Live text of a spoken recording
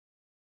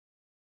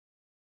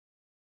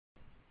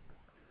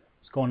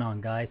going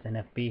on, guys?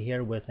 NFB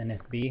here with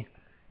NFB,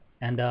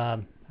 and I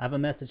have a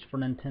message for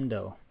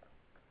Nintendo.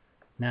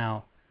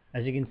 Now,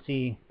 as you can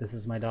see, this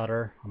is my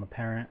daughter. I'm a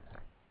parent.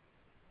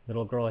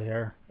 Little girl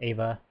here,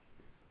 Ava,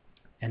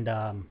 and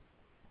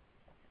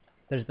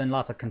there's been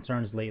lots of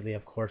concerns lately.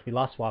 Of course, we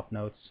lost swap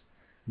notes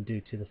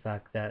due to the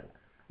fact that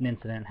an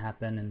incident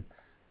happened, and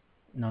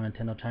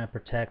Nintendo trying to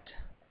protect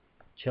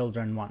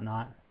children and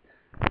whatnot.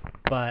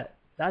 But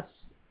that's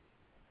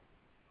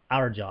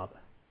our job.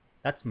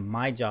 That's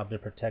my job to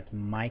protect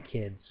my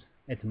kids.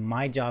 It's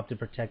my job to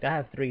protect. I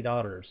have 3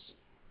 daughters.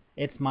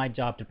 It's my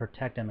job to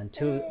protect them, and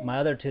my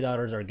other 2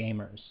 daughters are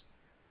gamers.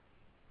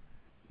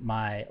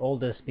 My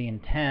oldest,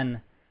 being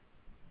 10,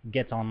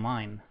 gets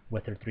online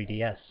with her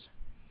 3DS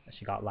that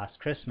she got last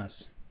Christmas,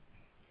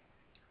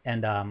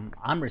 and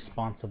I'm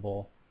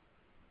responsible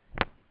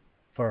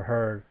for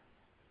her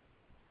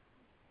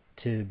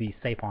to be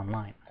safe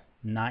online.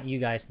 Not you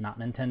guys, not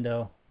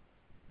Nintendo.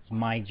 It's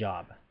my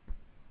job.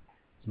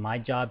 It's my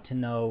job to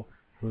know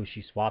who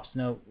she swaps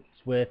notes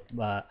with.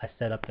 I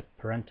set up the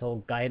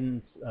parental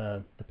guidance,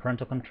 the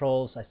parental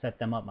controls. I set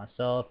them up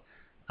myself.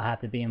 I have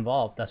to be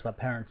involved. That's what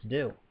parents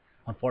do.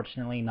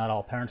 Unfortunately, not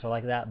all parents are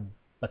like that,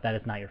 but that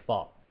is not your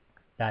fault.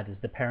 That is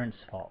the parents'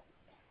 fault.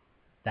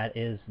 That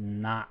is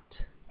not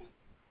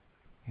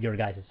your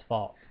guys'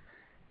 fault.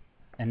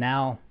 And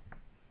now,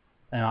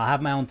 I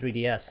have my own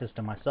 3DS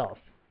system myself.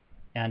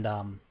 And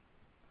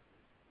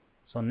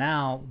so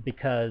now,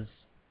 because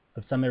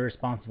of some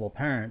irresponsible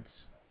parents,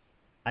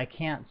 I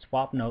can't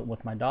swap note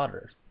with my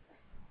daughters,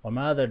 or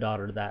my other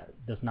daughter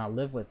that does not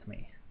live with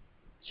me.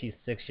 She's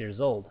 6 years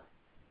old.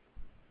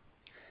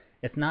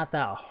 It's not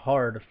that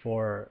hard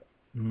for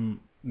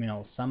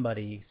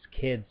somebody's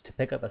kids to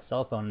pick up a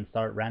cell phone and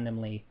start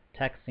randomly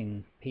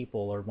texting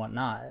people or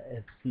whatnot.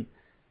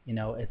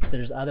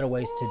 There's other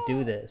ways to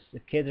do this.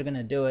 If kids are going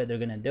to do it, they're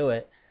going to do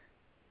it.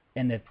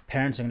 And if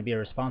parents are going to be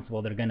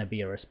irresponsible, they're going to be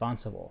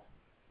irresponsible.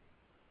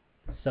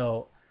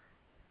 So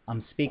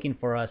I'm speaking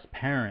for us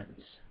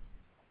parents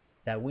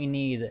that we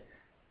need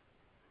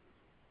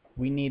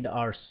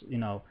our,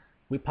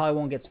 we probably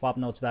won't get swap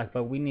notes back,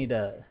 but we need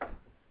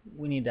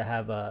to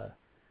have a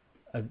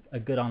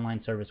good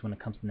online service when it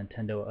comes to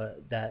Nintendo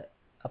that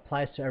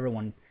applies to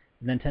everyone.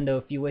 Nintendo,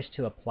 if you wish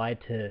to apply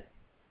to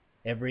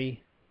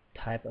every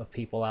type of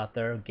people out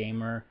there,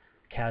 gamer,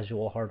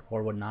 casual,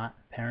 hardcore, whatnot,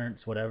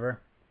 parents,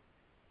 whatever,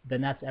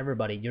 then that's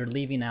everybody. You're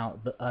leaving out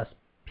us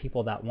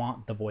people that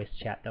want the voice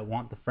chat, that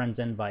want the friends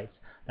invites,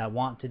 that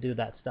want to do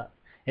that stuff.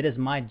 It is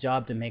my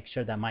job to make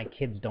sure that my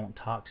kids don't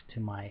talk to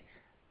my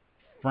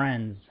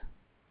friends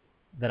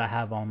that I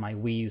have on my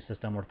Wii U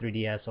system or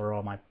 3DS or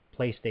on my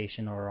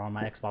PlayStation or on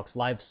my Xbox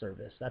Live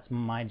service. That's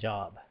my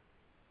job.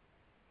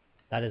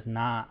 That is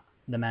not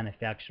the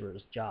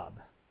manufacturer's job.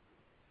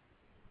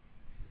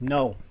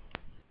 No.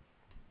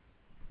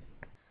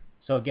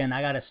 So again,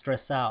 I gotta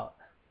stress out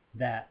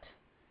that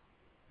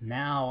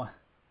now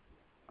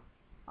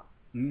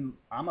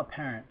I'm a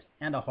parent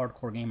and a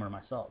hardcore gamer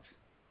myself.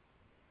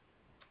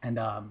 And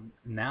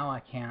now I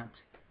can't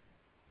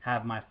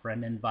have my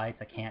friend invites,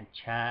 I can't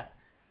chat,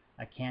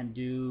 I can't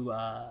do,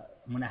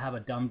 I'm going to have a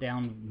dumbed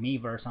down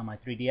Miiverse on my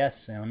 3DS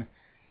soon,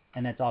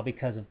 and it's all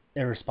because of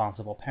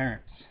irresponsible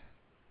parents,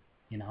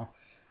 and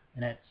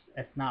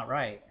it's not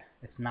right.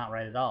 It's not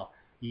right at all.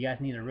 You guys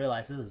need to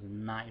realize this is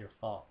not your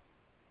fault.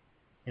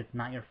 It's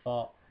not your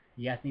fault.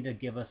 You guys need to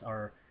give us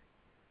our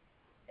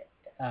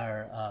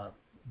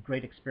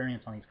great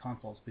experience on these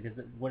consoles, because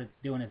what it's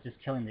doing is just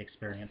killing the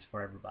experience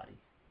for everybody.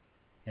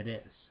 It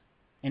is.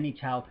 Any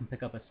child can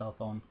pick up a cell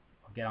phone,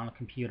 or get on a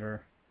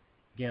computer,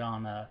 get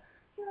on a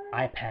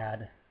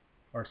iPad,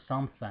 or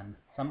something,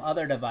 some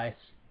other device,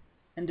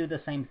 and do the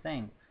same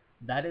thing.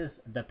 That is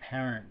the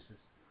parents'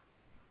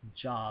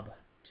 job,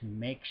 to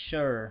make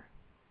sure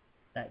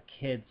that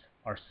kids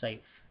are safe.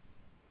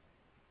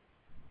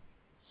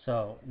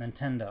 So,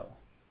 Nintendo,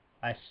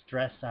 I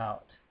stress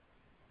out,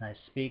 and I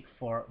speak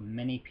for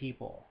many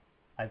people.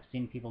 I've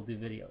seen people do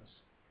videos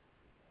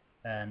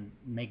and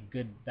make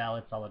good,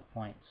 valid, solid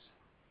points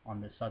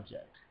on this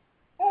subject.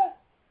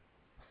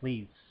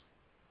 Please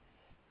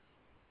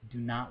do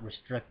not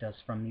restrict us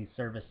from these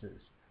services.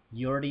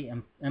 You already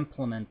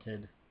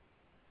implemented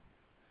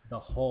the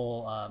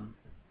whole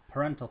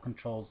parental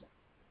controls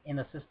in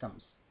the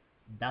systems.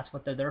 That's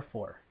what they're there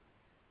for.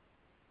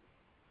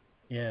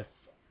 If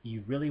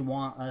you really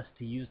want us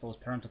to use those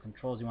parental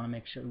controls, you want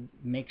to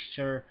make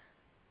sure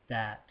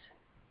that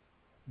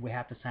we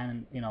have to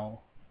sign,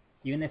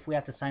 even if we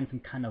have to sign some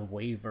kind of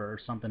waiver or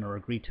something, or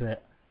agree to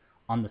it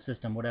on the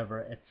system,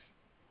 whatever,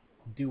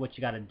 do what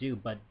you got to do,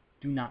 but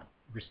do not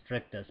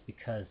restrict us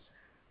because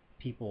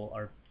people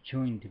are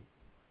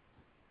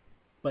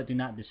but do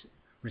not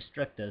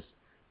restrict us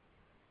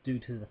due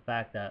to the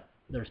fact that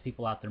there's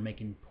people out there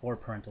making poor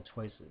parental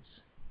choices.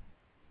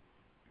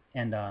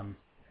 And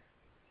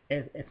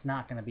it's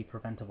not going to be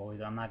preventable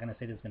either. I'm not going to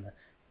say this is going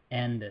to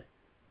end it,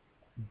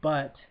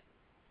 but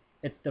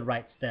it's the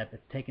right step.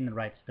 It's taking the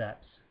right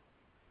steps,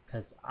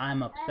 because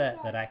I'm upset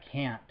that I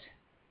can't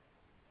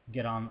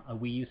get on a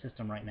Wii U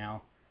system right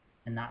now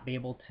and not be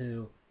able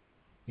to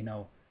you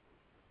know,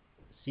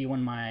 see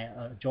when my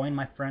join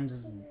my friends'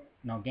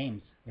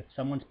 games. If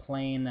someone's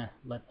playing,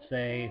 let's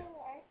say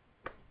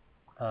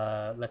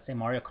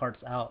Mario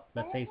Kart's out.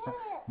 Let's say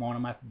one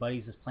of my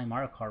buddies is playing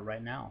Mario Kart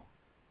right now.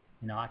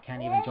 I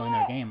can't even join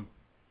their game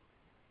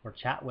or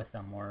chat with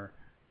them, or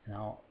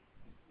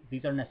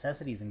these are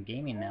necessities in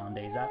gaming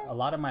nowadays. A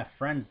lot of my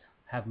friends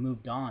have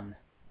moved on.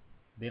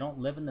 They don't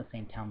live in the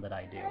same town that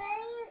I do.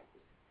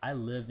 I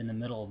live in the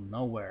middle of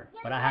nowhere,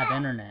 but I have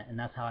internet, and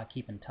that's how I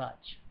keep in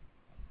touch.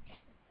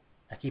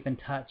 I keep in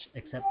touch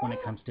except when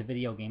it comes to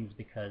video games,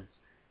 because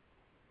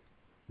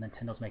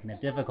Nintendo's making it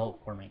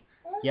difficult for me.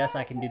 Yes,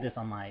 I can do this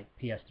on my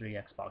PS3,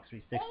 Xbox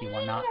 360,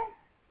 whatnot,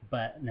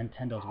 but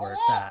Nintendo's where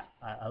it's at.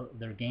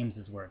 Their games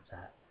is where it's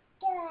at,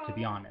 to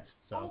be honest.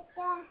 So,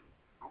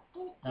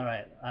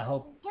 alright, I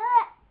hope...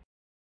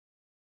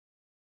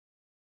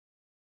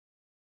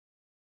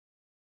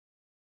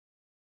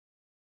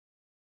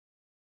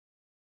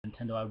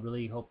 Nintendo, I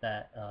really hope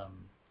that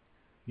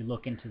you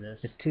look into this.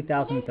 It's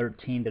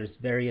 2013. There's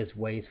various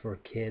ways for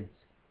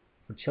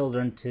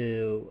children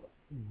to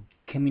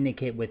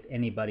communicate with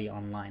anybody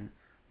online.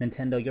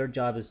 Nintendo, your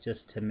job is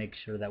just to make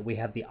sure that we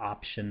have the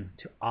option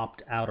to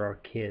opt out our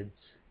kids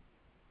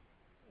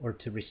or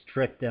to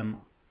restrict them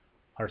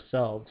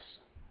ourselves.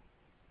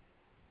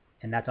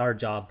 And that's our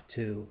job,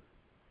 to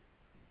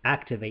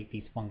activate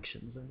these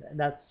functions. And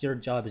that's your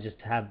job, is just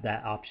to have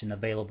that option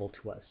available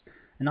to us.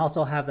 And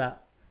also have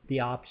the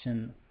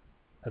option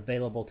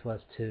available to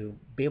us to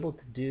be able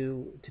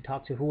to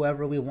talk to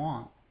whoever we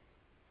want.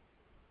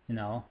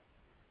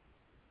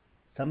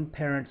 Some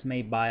parents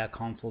may buy a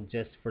console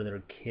just for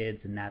their kids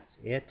and that's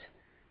it,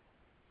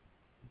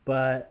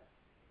 but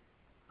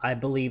I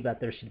believe that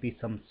there should be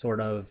some sort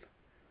of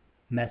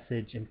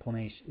message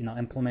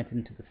implemented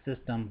into the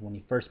system when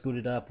you first boot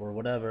it up or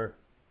whatever,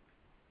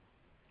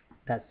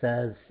 that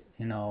says,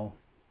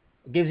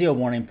 gives you a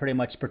warning, pretty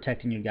much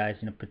protecting you guys,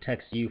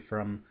 protects you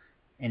from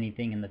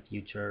anything in the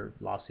future,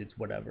 lawsuits,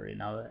 whatever.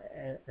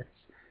 It's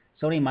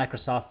Sony,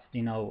 Microsoft,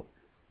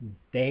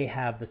 they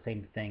have the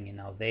same thing.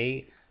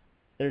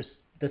 There's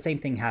the same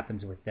thing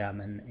happens with them,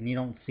 and you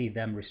don't see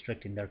them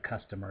restricting their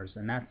customers.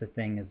 And that's the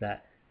thing, is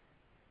that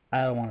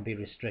I don't want to be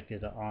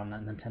restricted on a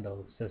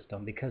Nintendo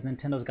system, because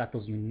Nintendo's got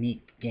those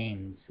unique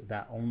games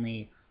that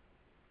only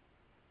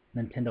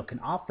Nintendo can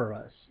offer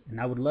us.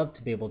 And I would love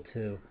to be able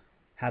to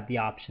have the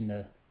option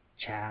to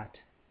chat,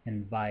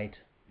 invite,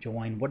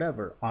 join,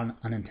 whatever on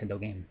a Nintendo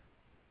game.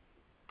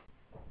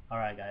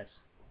 Alright guys,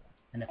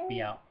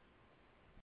 NFB out.